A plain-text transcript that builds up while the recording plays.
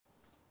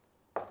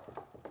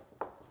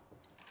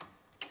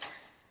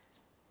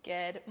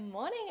Good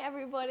morning,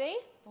 everybody.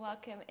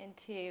 Welcome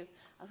into,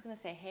 I was going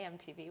to say, hey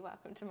MTV,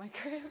 welcome to my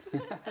crib.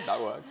 That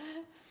works.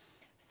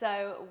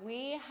 So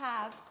we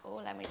have,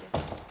 let me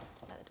just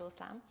let the door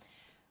slam.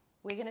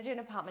 We're going to do an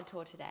apartment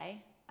tour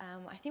today.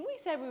 I think we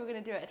said we were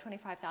going to do it at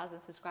 25,000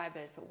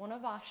 subscribers, but one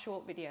of our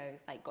short videos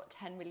got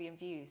 10 million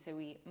views. So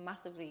we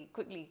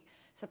quickly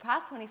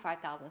surpassed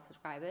 25,000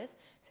 subscribers.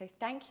 So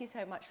thank you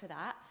so much for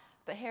that.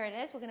 But here it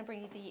is. We're going to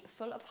bring you the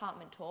full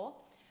apartment tour.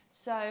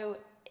 So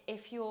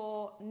if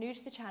you're new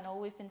to the channel,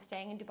 we've been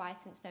staying in Dubai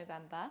since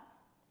November,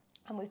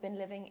 and we've been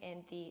living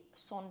in the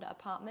Sonda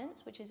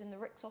apartments, which is in the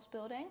Rixos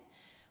building.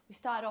 We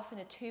started off in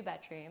a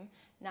 2-bedroom.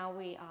 Now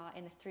we are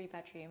in a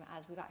 3-bedroom,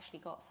 as we've actually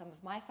got some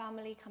of my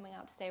family coming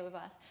out to stay with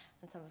us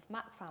and some of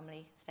Matt's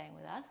family staying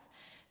with us.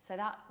 So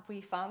that'll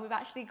be fun. We've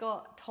actually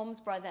got Tom's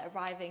brother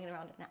arriving in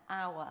around an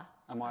hour.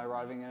 Am I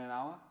arriving in an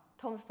hour?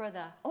 Tom's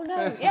brother. Oh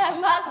no, yeah,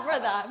 Matt's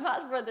brother.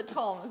 Matt's brother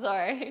Tom,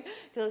 sorry.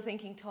 Because I was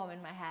thinking Tom in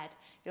my head.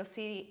 You'll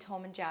see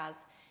Tom and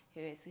Jazz,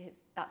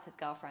 that's his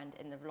girlfriend,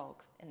 in the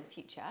vlogs in the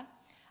future.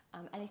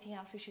 Anything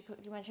else we should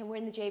quickly mention? We're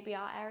in the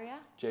JBR area.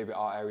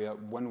 JBR area.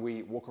 When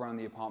we walk around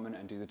the apartment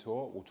and do the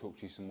tour, we'll talk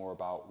to you some more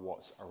about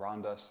what's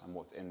around us and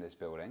what's in this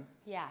building.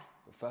 Yeah.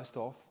 But first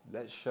off,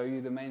 let's show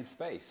you the main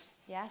space.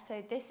 Yeah,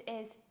 so this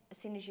is, as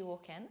soon as you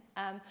walk in,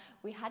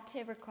 we had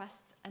to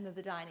request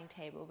another dining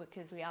table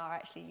because we are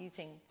actually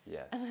using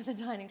another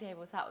dining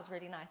table, so that was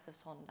really nice of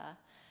Sonda.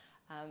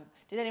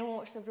 Did anyone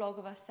watch the vlog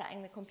of us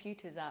setting the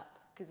computers up?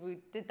 Because we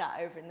did that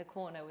over in the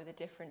corner with a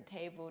different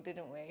table,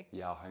 didn't we?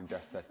 Yeah, our home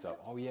desk sets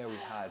up. Oh yeah, we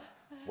had,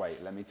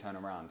 wait, let me turn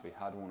around. We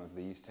had one of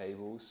these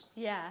tables.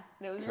 Yeah,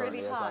 and it was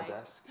currently really high. as our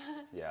desk.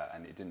 Yeah,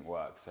 and it didn't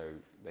work, so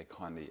they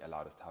kindly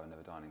allowed us to have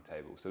another dining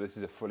table. So this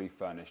is a fully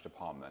furnished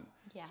apartment.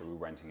 Yeah. So we're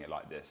renting it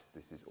like this.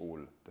 This is all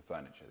the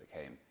furniture that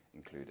came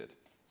included.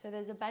 So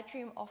there's a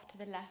bedroom off to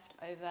the left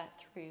over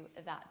through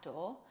that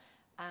door.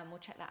 We'll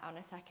check that out in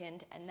a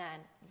second. And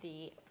then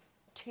the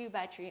 2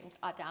 bedrooms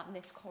are down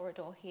this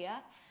corridor here.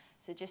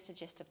 So just a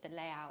gist of the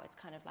layout, it's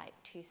kind of like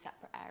 2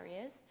 separate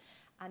areas.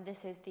 And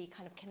this is the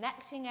kind of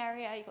connecting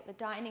area. You've got the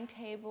dining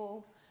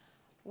table.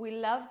 We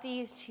love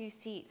these 2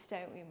 seats,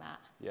 don't we, Matt?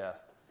 Yeah,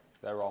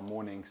 there are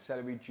morning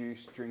celery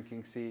juice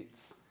drinking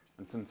seats.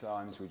 And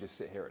sometimes we just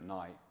sit here at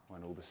night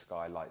when all the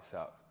sky lights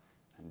up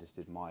and just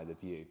admire the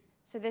view.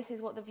 So this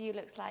is what the view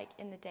looks like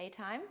in the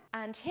daytime.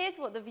 And here's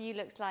what the view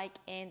looks like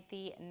in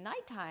the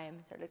nighttime.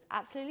 So it looks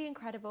absolutely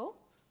incredible.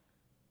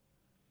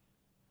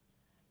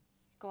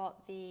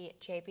 Got the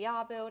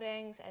JBR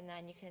buildings, and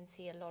then you can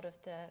see a lot of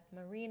the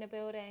marina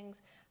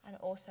buildings, and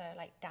also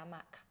like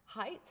Damak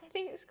Heights, I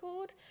think it's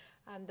called,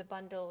 the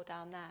bundle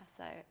down there.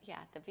 So yeah,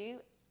 the view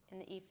in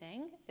the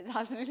evening is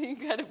absolutely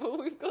incredible.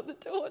 We've got the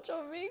torch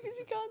on me because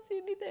you can't see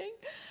anything.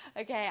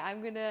 Okay,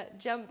 I'm gonna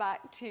jump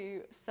back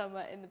to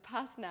summer in the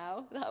past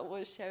now. That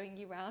was showing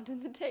you around in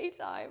the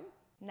daytime.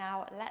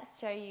 Now let's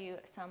show you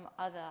some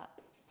other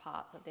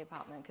parts of the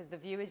apartment, because the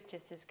view is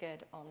just as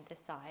good on this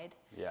side.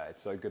 Yeah,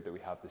 it's so good that we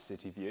have the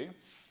city view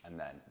and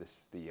then the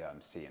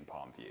sea and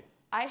palm view.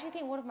 I actually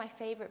think one of my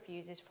favourite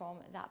views is from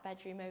that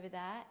bedroom over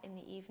there in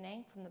the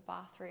evening, from the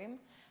bathroom.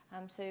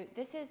 So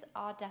this is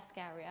our desk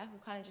area.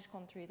 We've kind of just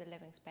gone through the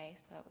living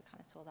space, but we kind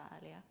of saw that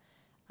earlier.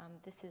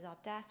 This is our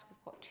desk.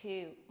 We've got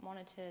 2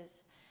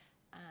 monitors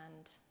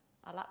and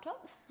our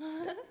laptops.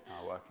 Yeah,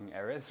 our working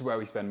area. This is where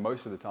we spend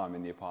most of the time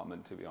in the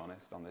apartment, to be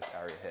honest, on this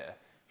area here.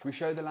 Should we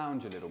show the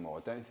lounge a little more?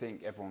 I don't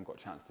think everyone got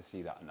a chance to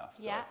see that enough.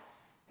 So yeah.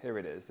 Here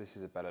it is. This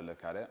is a better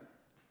look at it.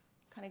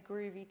 Kind of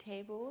groovy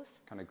tables.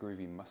 Kind of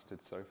groovy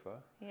mustard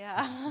sofa.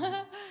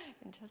 Yeah.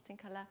 Interesting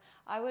colour.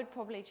 I would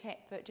probably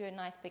do a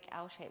nice big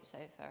L-shaped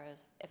sofa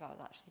as if I was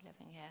actually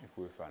living here. If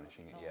we were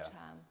furnishing it, yeah. Long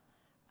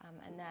term.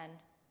 And then,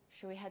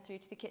 should we head through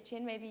to the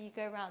kitchen? Maybe you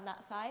go around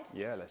that side?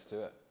 Yeah, let's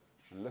do it.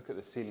 And look at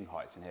the ceiling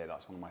heights in here.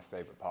 That's one of my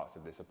favourite parts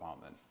of this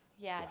apartment.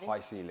 Yeah. The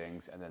high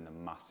ceilings and then the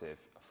massive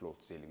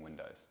floor-to-ceiling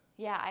windows.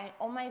 Yeah,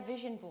 on my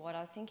vision board,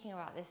 I was thinking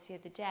about this the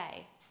other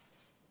day.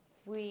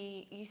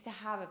 We used to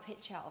have a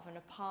picture of an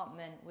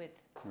apartment with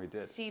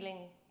ceiling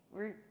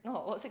roof,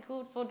 what's it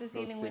called?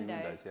 Floor-to-ceiling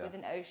windows with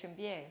an ocean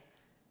view.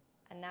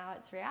 And now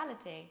it's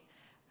reality,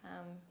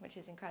 which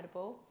is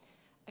incredible.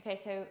 Okay,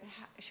 so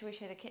should we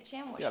show the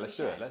kitchen? Yeah, let's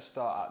do it. Let's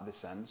start at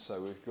this end.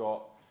 So we've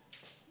got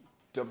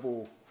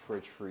double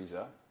fridge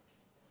freezer.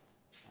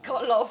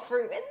 Got a lot of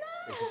fruit in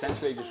there. It's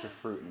essentially just a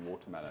fruit and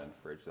watermelon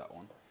fridge, that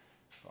one.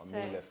 Got a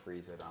Miele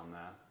freezer down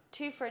there.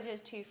 2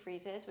 fridges, 2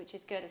 freezers, which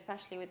is good,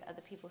 especially with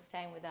other people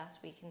staying with us.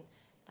 We can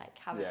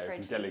have a fridge. Yeah, we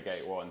can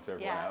delegate one to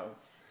everyone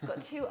else.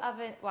 Got 2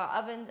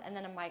 ovens and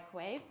then a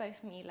microwave,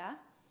 both Miele.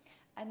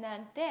 And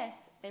then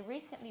this, they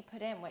recently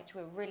put in, which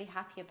we're really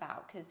happy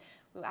about, because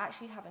we were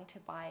actually having to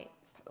buy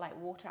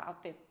water out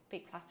of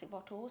big plastic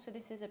bottles. So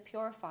this is a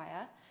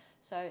purifier,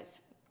 so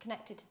it's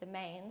connected to the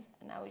mains,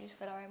 and now we just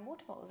fill our own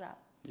water bottles up.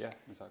 Yeah,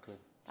 exactly.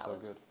 That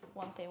was good.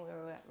 One thing we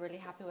were really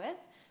happy with.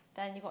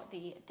 Then you've got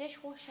the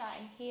dishwasher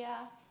in here,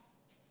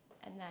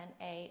 and then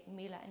a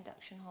Miele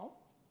induction hob.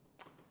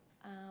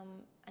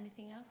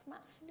 Anything else,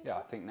 Matt? Yeah,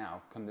 I think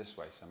now, come this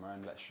way, Summer,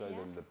 and let's show Yeah.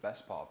 them the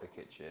best part of the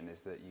kitchen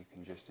is that you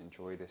can just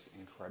enjoy this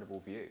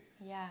incredible view.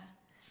 Yeah,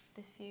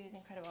 this view is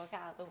incredible. I'll get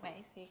out of the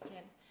way so you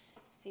can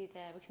see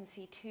there. We can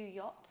see 2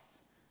 yachts.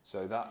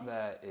 So that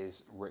there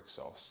is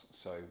Rixos.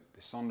 So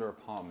the Sonder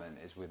apartment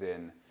is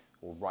within,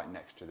 or right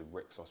next to the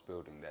Rixos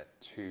building. There are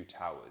 2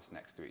 towers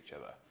next to each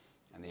other.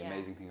 And the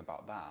amazing thing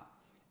about that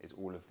is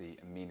all of the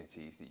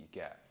amenities that you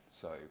get.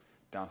 So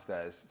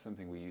downstairs,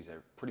 something we use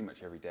pretty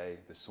much every day,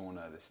 the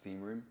sauna, the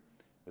steam room.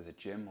 There's a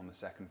gym on the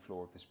 2nd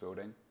floor of this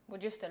building. Well,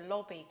 just the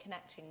lobby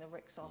connecting the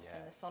Rixos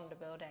and the Yes. Sonder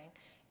building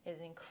is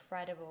an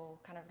incredible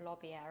kind of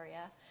lobby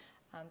area.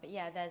 But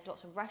yeah, there's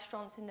lots of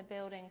restaurants in the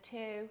building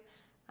too.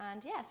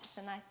 And yeah, it's just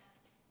a nice,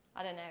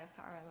 I don't know, I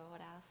can't remember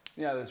what else.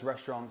 Yeah, there's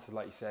restaurants,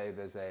 like you say,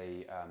 there's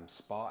a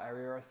spa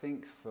area, I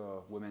think,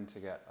 for women to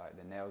get like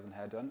their nails and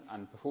hair done.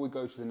 And before we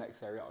go to the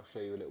next area, I'll show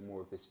you a little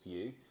more of this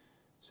view.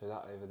 So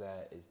that over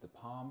there is the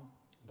Palm.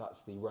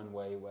 That's the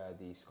runway where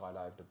the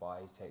Skydive Dubai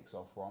takes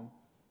off from.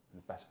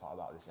 And the best part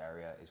about this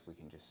area is we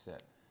can just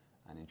sit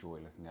and enjoy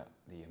looking at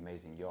the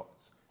amazing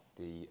yachts.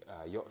 The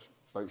yacht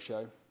boat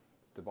show,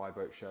 Dubai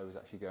boat show, is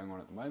actually going on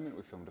at the moment.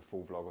 We filmed a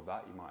full vlog of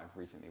that. You might have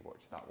recently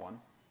watched that one.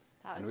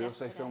 That was And we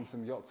also yesterday. filmed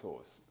some yacht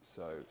tours,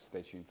 so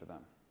stay tuned for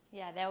them.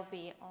 Yeah, they'll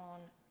be on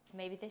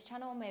maybe this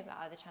channel or maybe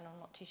our other channel, I'm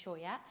not too sure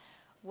yet.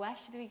 Where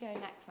should we go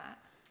next, Matt?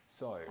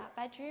 So, That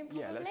bedroom,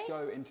 probably? yeah, let's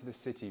go into the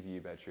city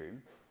view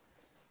bedroom.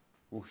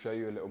 We'll show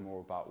you a little more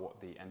about what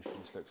the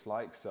entrance looks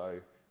like. So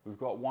we've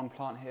got 1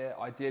 plant here.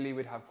 Ideally,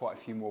 we'd have quite a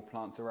few more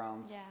plants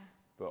around, Yeah.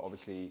 but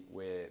obviously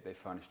they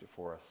furnished it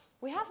for us.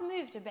 We have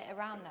moved a bit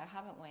around though,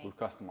 haven't we? We've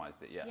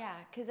customised it, yeah. Yeah,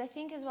 because I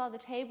think as well the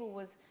table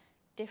was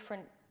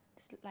different,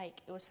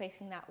 like it was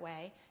facing that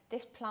way.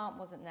 This plant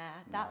wasn't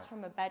there. That's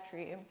from a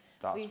bedroom.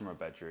 That's from a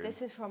bedroom.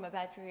 This is from a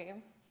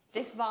bedroom.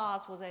 This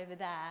vase was over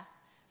there.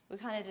 We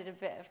kind of did a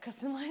bit of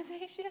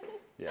customization.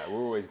 Yeah, we're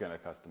always going to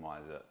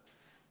customise it.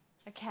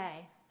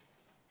 Okay,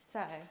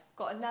 so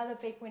got another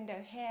big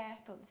window here.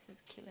 Thought this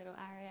is a cute little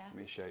area. Let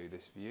me show you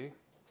this view.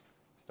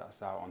 So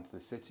that's out onto the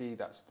city.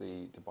 That's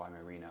the Dubai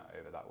Marina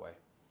over that way.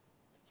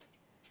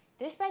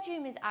 This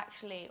bedroom is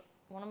actually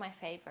one of my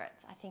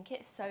favourites. I think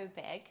it's so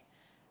big,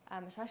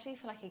 especially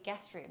for like a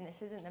guest room.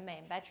 This isn't the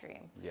main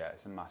bedroom. Yeah,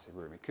 it's a massive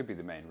room. It could be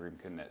the main room,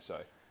 couldn't it? So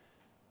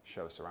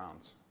show us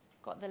around.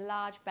 Got the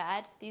large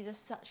bed. These are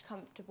such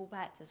comfortable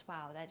beds as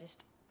well. They're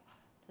just,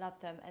 love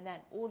them. And then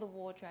all the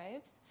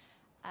wardrobes.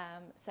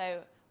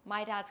 So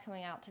my dad's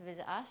coming out to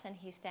visit us and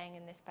he's staying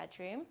in this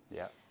bedroom.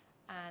 Yeah.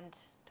 And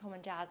Tom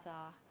and Jazz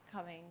are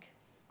coming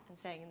and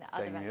staying in the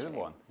Staying other in bedroom. the other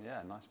one.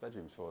 Yeah, nice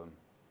bedrooms for them.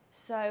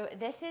 So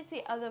this is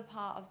the other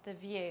part of the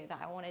view that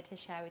I wanted to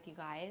share with you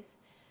guys.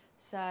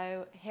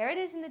 So here it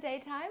is in the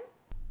daytime.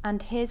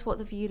 And here's what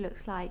the view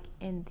looks like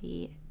in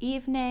the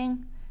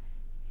evening.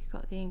 You've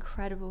got the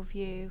incredible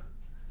view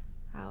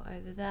out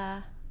over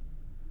there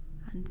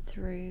and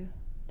through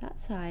that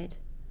side.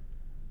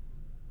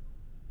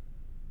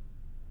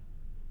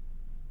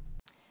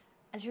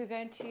 And should we go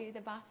into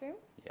the bathroom?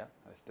 Yeah,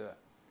 let's do it.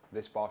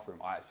 This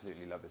bathroom, I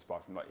absolutely love this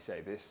bathroom. Like you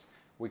say,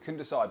 we couldn't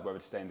decide whether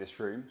to stay in this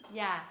room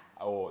Yeah.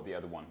 or the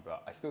other one,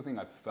 but I still think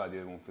I prefer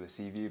the other one for the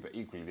sea view, but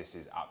equally this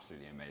is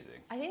absolutely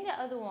amazing. I think the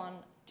other one,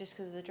 just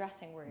because of the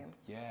dressing room.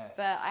 Yes.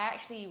 But I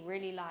actually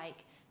really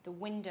like the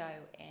window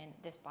in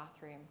this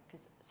bathroom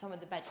because some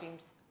of the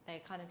bedrooms, they're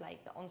kind of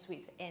like the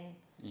ensuites in.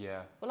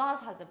 Yeah. Well,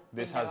 ours has a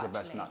This window, has the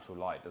best actually. natural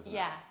light, doesn't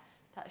Yeah, it?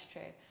 that's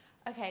true.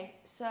 Okay,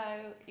 so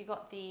you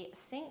got the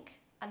sink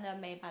and the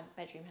main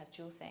bedroom has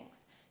dual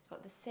sinks. You've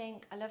got the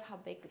sink. I love how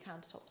big the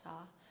countertops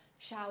are.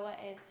 Shower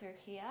is through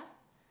here.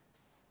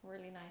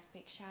 Really nice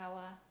big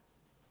shower.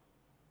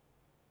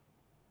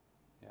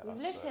 Yeah, We've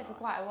that's lived so here for nice.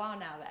 quite a while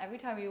now, but every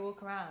time you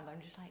walk around,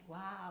 I'm just like,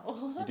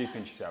 wow. You do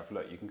pinch yourself.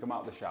 Look, you can come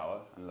out of the shower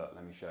and look,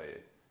 let me show you.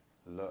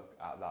 Look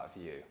at that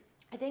view.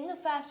 I think the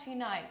first few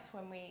nights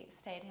when we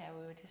stayed here,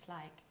 we were just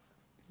like,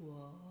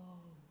 whoa.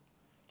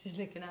 Just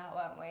looking out,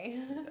 weren't we?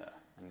 Yeah,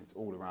 and it's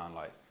all around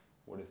like,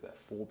 what is there,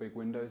 4 big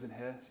windows in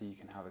here? So you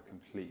can have a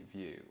complete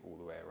view all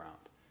the way around.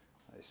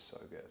 That is so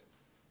good.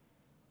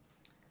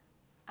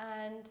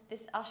 And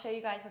this, I'll show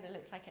you guys what it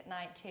looks like at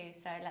night too.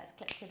 So let's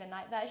click to the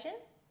night version.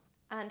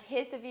 And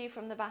here's the view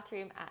from the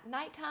bathroom at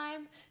night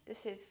time.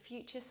 This is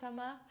future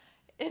Summer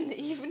in the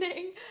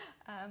evening.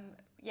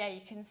 Yeah,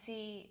 you can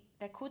see,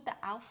 they're called the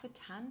Alpha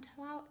Tan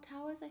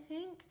Towers, I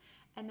think.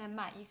 And then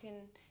Matt, you can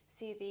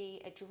see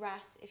the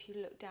address if you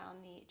look down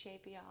the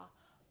JBR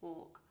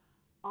walk.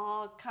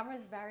 Our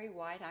camera's very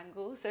wide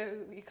angle, so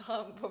you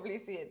can't probably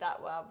see it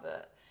that well,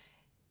 but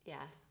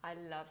yeah, I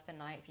love the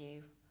night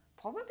view.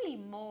 Probably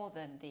more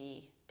than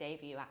the day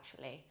view,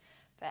 actually.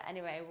 But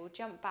anyway, we'll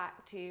jump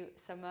back to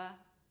Summer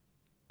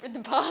in the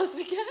past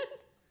again.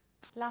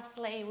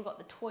 Lastly, we've got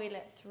the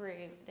toilet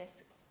through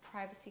this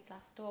privacy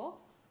glass door.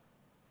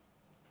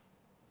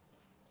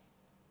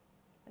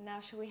 And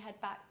now shall we head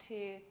back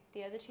to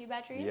the other 2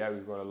 bedrooms? Yeah,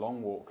 we've got a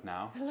long walk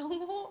now. A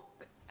long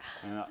walk.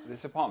 And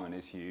this apartment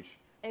is huge.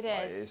 It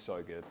Like, is. it is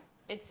so good.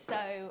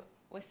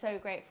 We're so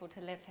grateful to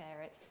live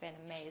here. It's been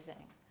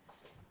amazing.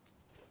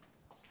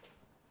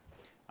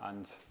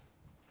 And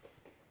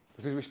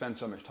because we spend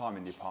so much time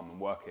in the apartment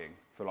working,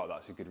 I feel like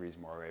that's a good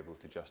reason why we're able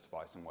to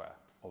justify somewhere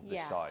of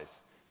this size.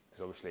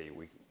 Because obviously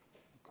we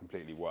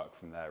completely work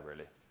from there,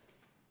 really.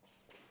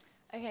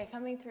 Okay,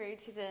 coming through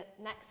to the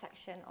next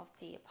section of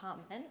the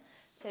apartment.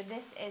 So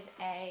this is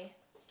a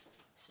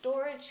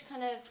storage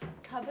kind of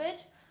cupboard.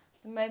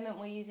 The moment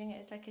we're using it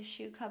as like a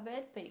shoe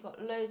cupboard, but you've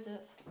got loads of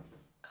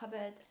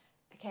cupboards.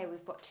 Okay,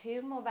 we've got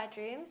 2 more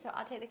bedrooms, so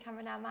I'll take the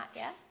camera now, Matt,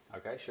 yeah?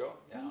 Okay, sure.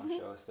 Yeah, I'll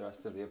show us the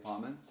rest of the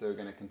apartment. So we're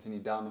going to continue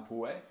down the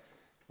hallway.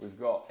 We've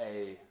got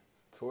a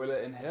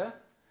toilet in here,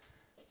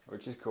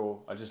 which is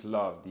cool. I just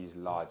love these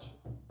large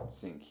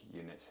sink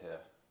units here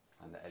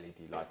and the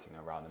LED lighting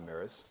around the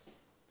mirrors.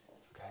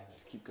 Okay,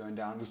 let's keep going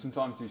down. We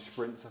sometimes do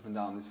sprints up and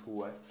down this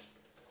hallway.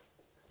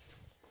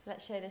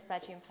 Let's show this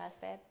bedroom first,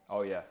 babe.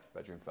 Oh yeah,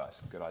 bedroom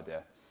first. Good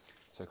idea.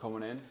 So come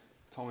on in.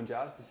 Tom and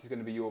Jazz, this is going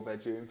to be your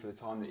bedroom for the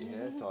time that you're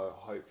here, so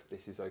I hope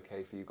this is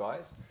okay for you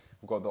guys.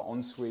 We've got the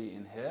ensuite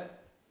in here,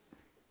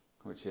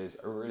 which is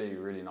a really,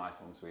 really nice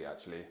ensuite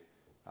actually.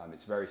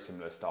 It's very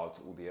similar style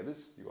to all the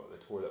others. You've got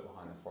the toilet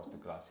behind the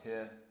frosted glass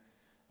here.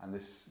 And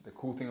the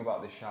cool thing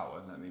about this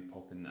shower, let me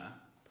pop in there.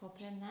 Pop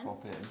in then.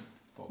 Pop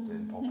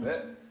in, pop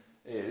it,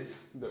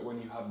 is that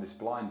when you have this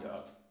blind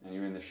up and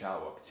you're in the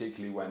shower,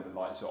 particularly when the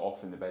lights are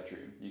off in the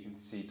bedroom, you can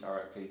see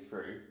directly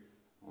through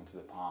onto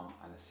the palm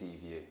and the sea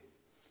view.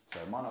 So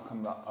it might not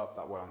come up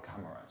that well on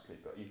camera actually,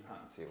 but you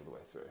can't see all the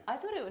way through. I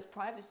thought it was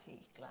privacy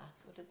glass,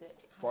 or does it?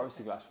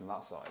 Privacy glass from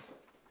that side.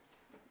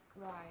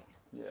 Right.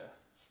 Yeah.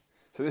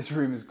 So this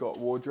room has got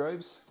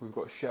wardrobes, we've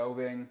got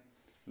shelving,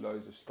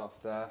 loads of stuff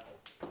there.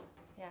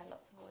 Yeah,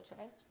 lots of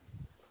wardrobes.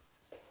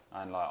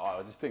 And like,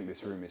 I just think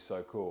this room is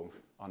so cool.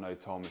 I know,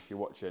 Tom, if you're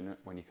watching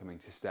when you're coming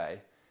to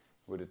stay,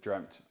 would have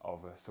dreamt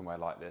of somewhere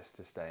like this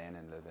to stay in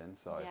and live in.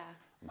 So yeah.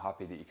 I'm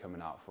happy that you're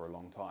coming out for a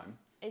long time.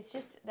 It's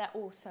just, they're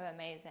all so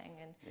amazing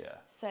and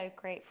so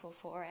grateful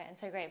for it, and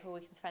so grateful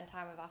we can spend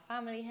time with our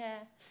family here.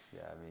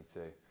 Yeah, me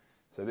too.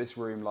 So this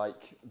room,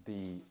 like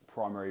the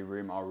primary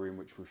room, our room,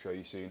 which we'll show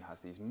you soon, has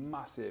these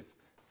massive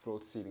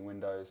floor-to-ceiling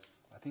windows.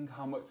 I think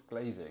how much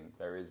glazing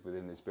there is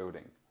within this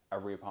building.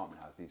 Every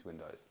apartment has these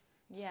windows.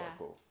 Yeah. So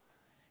cool.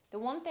 The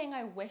one thing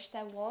I wish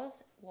there was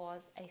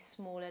a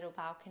small little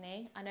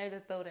balcony. I know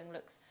the building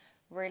looks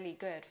really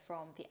good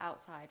from the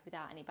outside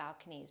without any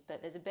balconies,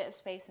 but there's a bit of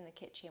space in the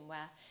kitchen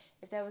where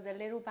if there was a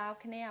little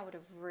balcony, I would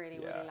have really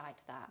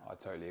liked that. I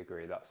totally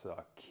agree. That's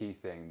a key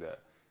thing that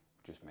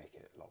would just make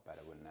it a lot better,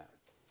 wouldn't it?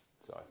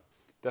 So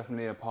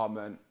definitely an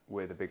apartment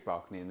with a big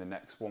balcony in the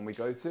next one we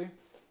go to.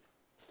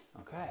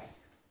 Okay.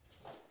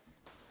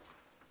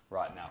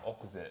 Right, now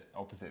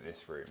opposite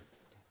this room.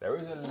 There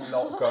is a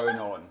lot going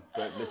on,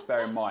 but just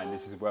bear in mind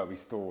this is where we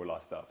store all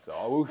our stuff. So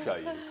I will show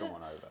you. Come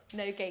on over.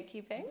 No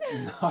gatekeeping.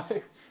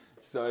 No.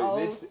 So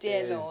this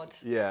dear Lord.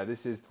 Yeah,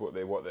 this is what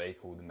they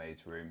call the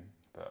maid's room,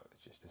 but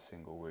it's just a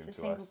single room. It's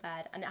a single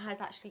bed, and it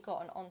has actually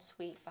got an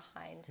ensuite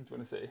behind. Do you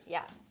want to see?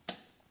 Yeah.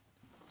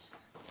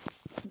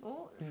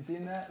 Oh. Can you see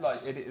in there?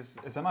 Like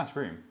it's a nice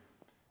room.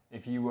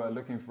 If you were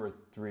looking for a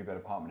 3-bed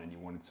apartment and you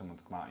wanted someone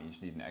to come out and you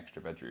just need an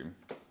extra bedroom,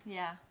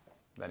 yeah,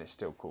 then it's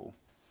still cool.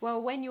 Well,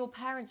 when your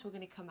parents were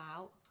going to come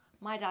out,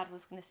 my dad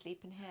was going to sleep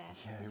in here.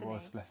 Yeah, he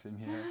was, bless him,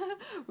 yeah.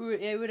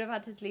 We would have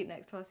had to sleep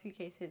next to our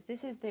suitcases.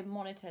 This is the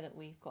monitor that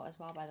we've got as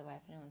well, by the way,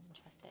 if anyone's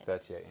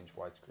interested. 38-inch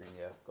widescreen,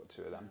 yeah, got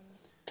 2 of them.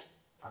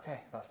 Okay,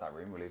 that's that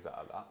room, we'll leave that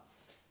at that.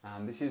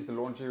 And this is the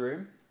laundry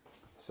room.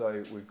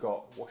 So we've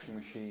got washing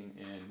machine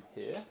in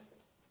here.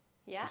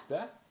 Yeah. Just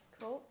there.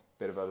 Cool.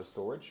 Bit of other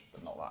storage,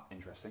 but not that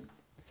interesting.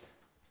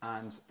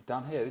 And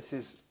down here, this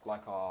is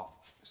like our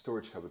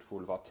storage cupboard for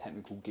all of our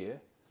technical gear,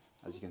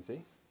 as you can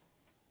see.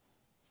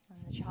 And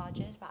the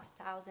chargers, about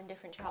 1,000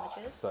 different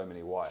chargers. Oh, so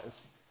many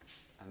wires.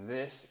 And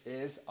this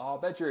is our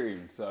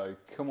bedroom. So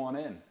come on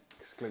in,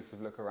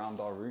 exclusive look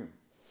around our room.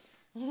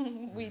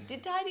 We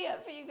did tidy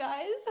up for you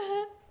guys.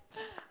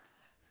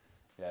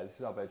 Yeah, this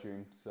is our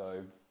bedroom.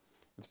 So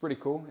it's pretty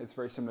cool. It's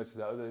very similar to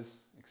the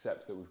others,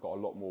 except that we've got a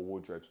lot more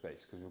wardrobe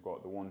space because we've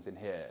got the ones in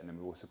here, and then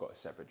we've also got a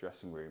separate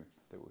dressing room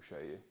that we'll show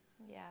you.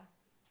 Yeah.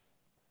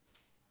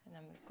 And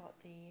then we've got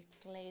the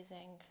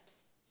glazing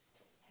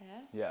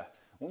here. Yeah.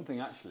 One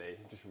thing actually,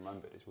 I just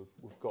remembered, is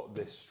we've got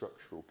this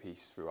structural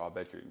piece through our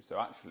bedroom. So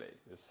actually,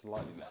 there's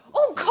slightly less.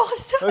 Oh God!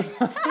 Sorry.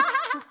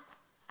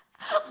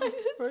 I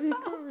just Where are you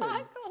fell going?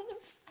 back on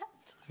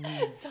the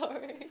bed.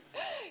 Sorry.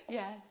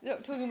 Yeah,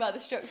 not talking about the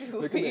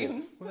structural Look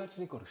beam. We've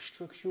actually got a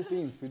structural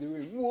beam through the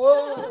room.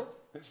 Whoa!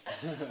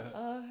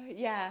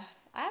 Yeah,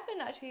 I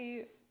haven't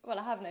actually. Well,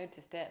 I have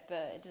noticed it,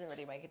 but it doesn't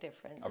really make a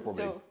difference. I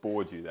probably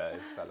bored you there.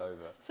 It fell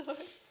over. Sorry.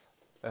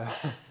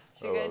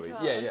 Should we go into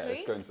our yeah, ensuite?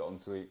 let's go into the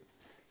ensuite.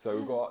 So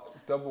we've got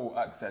double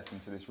access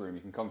into this room.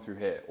 You can come through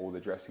here or the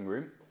dressing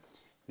room.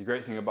 The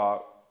great thing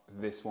about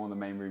this one, the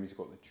main room, is you've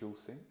got the dual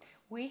sinks.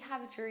 We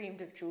have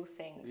dreamed of dual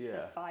sinks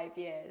Yeah. for 5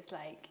 years,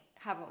 like,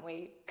 haven't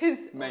we? Cause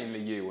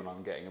Mainly you when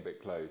I'm getting a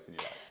bit closed and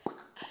you're like...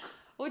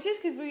 Well,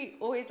 just because we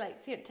always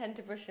tend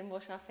to brush and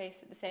wash our face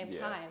at the same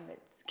time,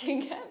 it can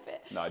get a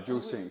bit... No,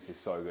 dual sinks is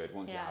so good.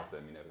 Once you have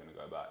them, you're never going to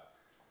go back.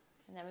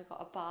 And then we've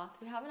got a bath.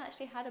 We haven't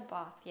actually had a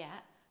bath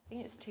yet. I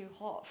think it's too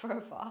hot for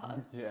a bath.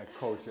 Yeah,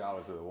 cold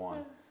showers are the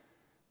one.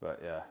 But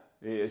yeah,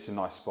 it's a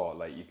nice spot.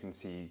 Like you can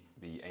see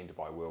the Ain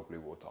Dubai Wheel Blue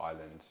Water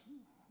Island.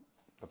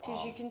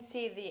 Because you can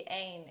see the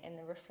Ain in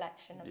the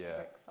reflection of the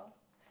Rixos.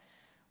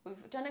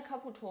 We've done a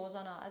couple tours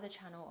on our other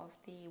channel of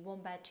the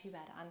 1-bed,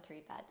 2-bed and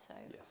 3-bed. So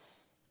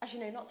yes.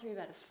 Actually, no, not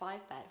 3-bed, a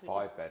 5-bed.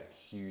 5-bed, a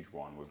huge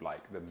one with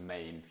like the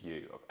main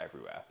view of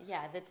everywhere.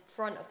 Yeah, the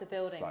front of the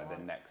building. It's like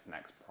the next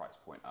price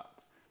point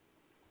up.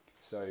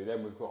 So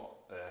then we've got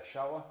a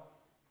shower,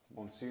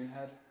 monsoon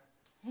head,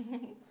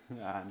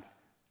 and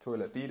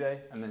toilet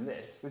bidet, and then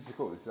this is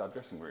cool. This is our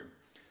dressing room.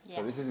 Yes.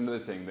 So this is another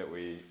thing that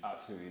we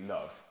absolutely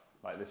love.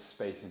 Like this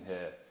space in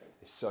here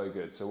is so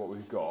good. So what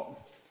we've got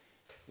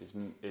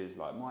is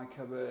like my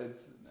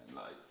cupboards, and then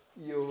like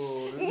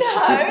yours. No,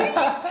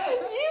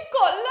 you've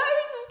got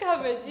loads of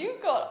cupboards.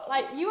 You've got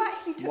like you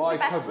actually took the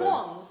best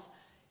ones.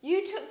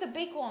 You took the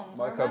big ones.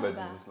 My cupboards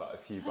is just like a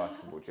few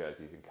basketball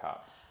jerseys and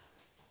caps.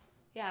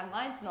 Yeah,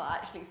 mine's not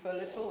actually full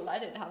at all. I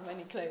didn't have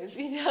many clothes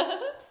either.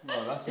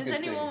 Well, that's a Does good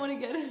anyone thing.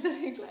 want to get us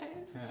any clothes?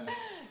 Yeah.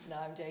 No,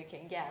 I'm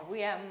joking. Yeah,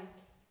 we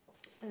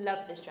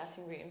love this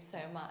dressing room so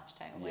much,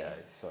 don't we? Yeah,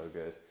 it's so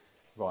good.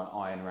 We've got an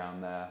iron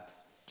around there.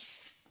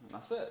 And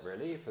that's it,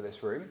 really, for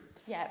this room.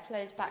 Yeah, it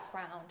flows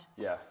background.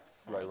 Yeah,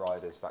 flow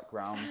riders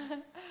background.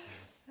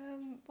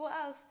 What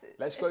else?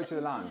 Let's go to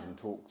the lounge and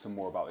talk some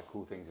more about the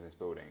cool things in this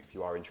building, if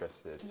you are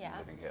interested in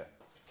living here.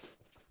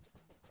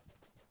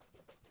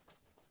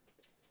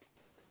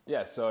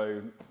 Yeah,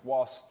 so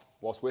whilst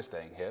we're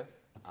staying here,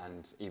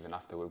 and even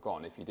after we're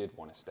gone, if you did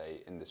want to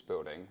stay in this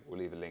building, we'll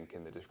leave a link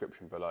in the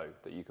description below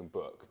that you can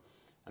book.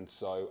 And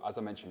so, as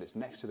I mentioned, it's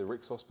next to the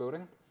Rixos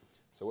building.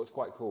 So what's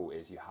quite cool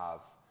is you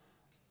have,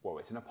 well,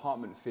 it's an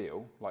apartment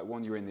feel. Like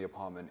when you're in the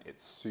apartment,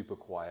 it's super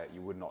quiet.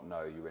 You would not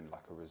know you're in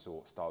like a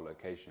resort style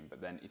location. But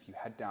then if you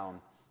head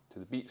down to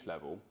the beach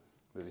level,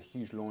 there's a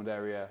huge lawn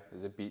area,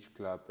 there's a beach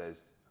club,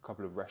 there's a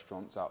couple of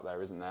restaurants out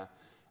there, isn't there?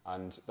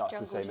 And that's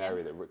the same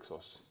area that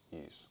Rixos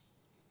use,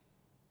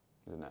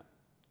 isn't it?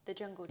 The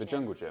jungle gym. The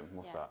jungle gym,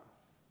 what's that?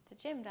 The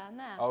gym down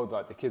there. Oh,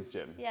 like the kids'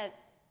 gym? Yeah,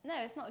 no,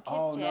 it's not a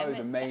kids' gym. Oh no,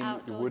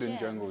 it's the wooden gym.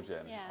 jungle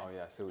gym. Yeah. Oh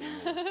yeah, I see what you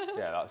mean.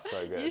 Yeah, that's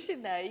so good. You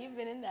should know, you've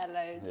been in there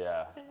loads.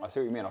 Yeah, I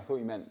see what you mean. I thought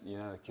you meant, you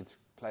know, the kids'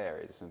 play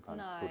areas or some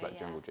kind of, it's called like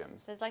jungle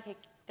gyms.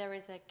 There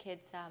is a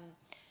kids'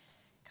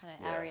 kind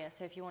of area,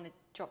 so if you want to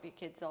drop your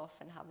kids off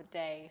and have a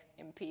day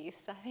in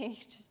peace, I think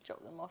you just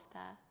drop them off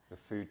there. The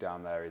food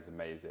down there is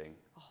amazing.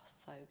 Oh,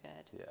 so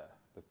good. Yeah,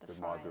 the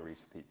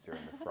margarita pizza and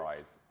the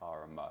fries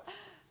are a must.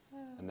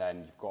 And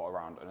then you've got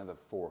around another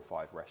 4 or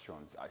 5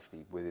 restaurants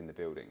actually within the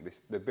building.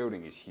 The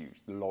building is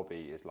huge. The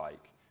lobby is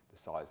like the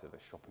size of a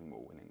shopping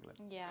mall in England.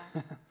 Yeah.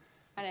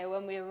 I know,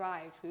 when we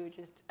arrived, we were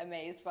just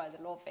amazed by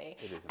the lobby.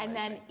 It is amazing. And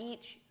then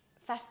each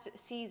festive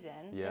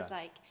season, Yeah. there's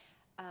like,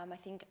 I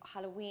think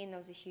Halloween, there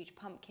was a huge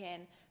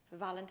pumpkin. For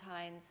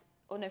Valentine's,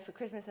 for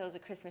Christmas, there was a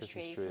Christmas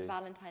tree. For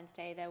Valentine's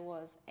Day, there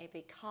was a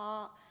big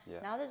cart. Yeah.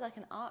 Now there's like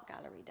an art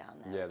gallery down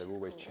there. Yeah, they're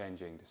always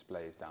changing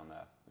displays down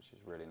there, which is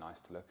really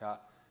nice to look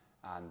at.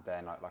 And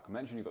then, like I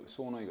mentioned, you've got the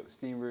sauna, you've got the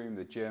steam room,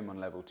 the gym on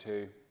level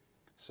 2.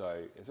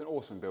 So it's an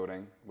awesome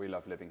building. We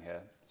love living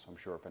here. So I'm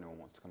sure if anyone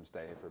wants to come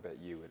stay here for a bit,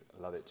 you would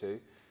love it too.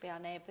 Be our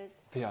neighbours.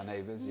 Be our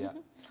neighbours, yeah.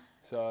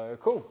 So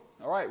cool.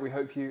 All right, we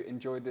hope you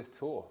enjoyed this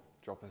tour.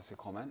 Drop us a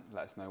comment.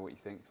 Let us know what you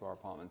think to our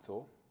apartment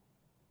tour.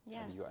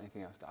 Yeah. Have you got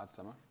anything else to add,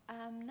 Summer?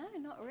 No,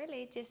 not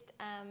really. Just,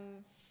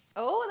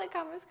 oh, the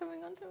camera's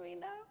coming onto me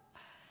now.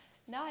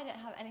 No, I don't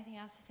have anything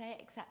else to say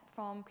except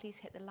from please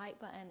hit the like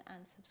button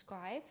and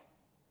subscribe.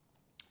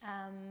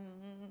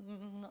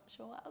 Not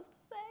sure what else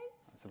to say.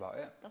 That's about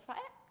it. That's about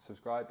it.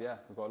 Subscribe, yeah.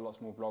 We've got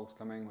lots more vlogs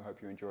coming. We hope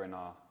you're enjoying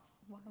our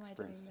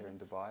experiences here in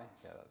Dubai.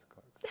 Yeah, that's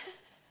quite good.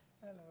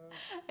 Hello.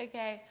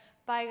 Okay,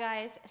 bye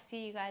guys.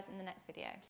 See you guys in the next video.